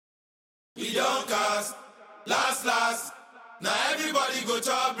We don't cast, last. Now everybody go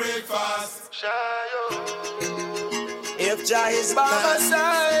to breakfast. If Jah is by my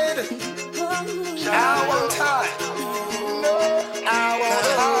side, I won't hide. I won't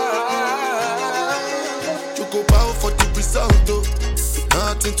hide. You go bow for the result, though.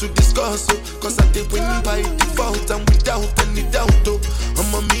 Nothing to discuss, oh. Cause I did win by default and without any doubt, oh.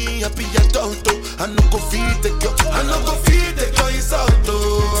 I'm a me happy adult, oh. I no go feed the girl, I no go feed the girl insult,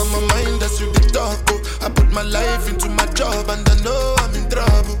 oh. I'm a mind that's you the talk, oh. I put my life into my job and I know I'm in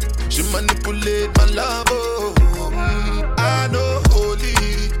trouble. She manipulate my love, oh. I know holy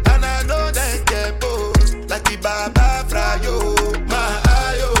and I know that get both. Like the Baba Frayo, my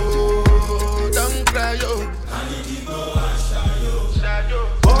ayo, don't cry, yo. I need to go and shayo.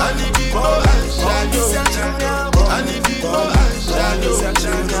 I need to go and shayo. I need to go and shayo.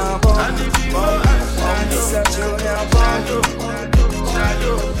 I need to go and shayo.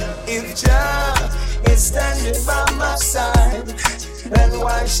 If Jah is standing by my side, then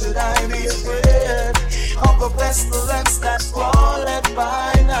why should I be afraid of a pestilence that crawleth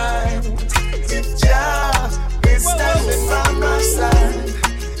by night? If Jah is standing by my side,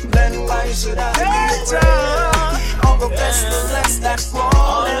 then why should I be afraid of a pestilence that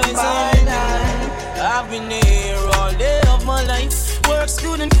crawleth by night? I've been here all day of my life. Work,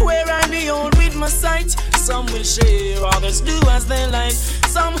 student, queer, I behold with my sight. Some will share, others do as they like.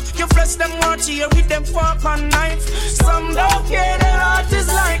 Some you flesh them watch here with them fork and knife. Some don't care, their heart is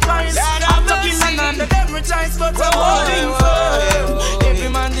likewise. I'm talking and every choice, but I'm holding firm. Every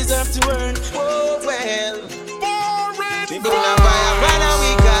man deserves to earn. Oh well. People on fire, brother,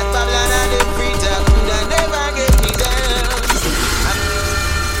 we got Babylon and the free talk. Could never get me down.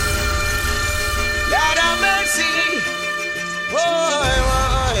 Lord have mercy.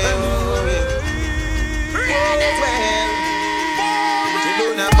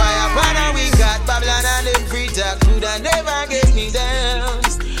 Babylon and them free talk could never get me down.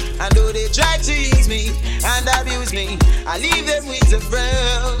 And though they try to use me and abuse me, I leave them with a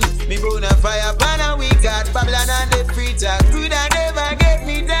frown. Me burn a fire pan and we got Babylon and them free talk could never get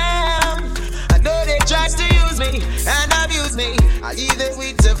me down. And though they try to use me and abuse me, I leave them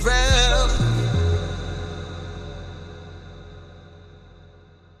with a frown.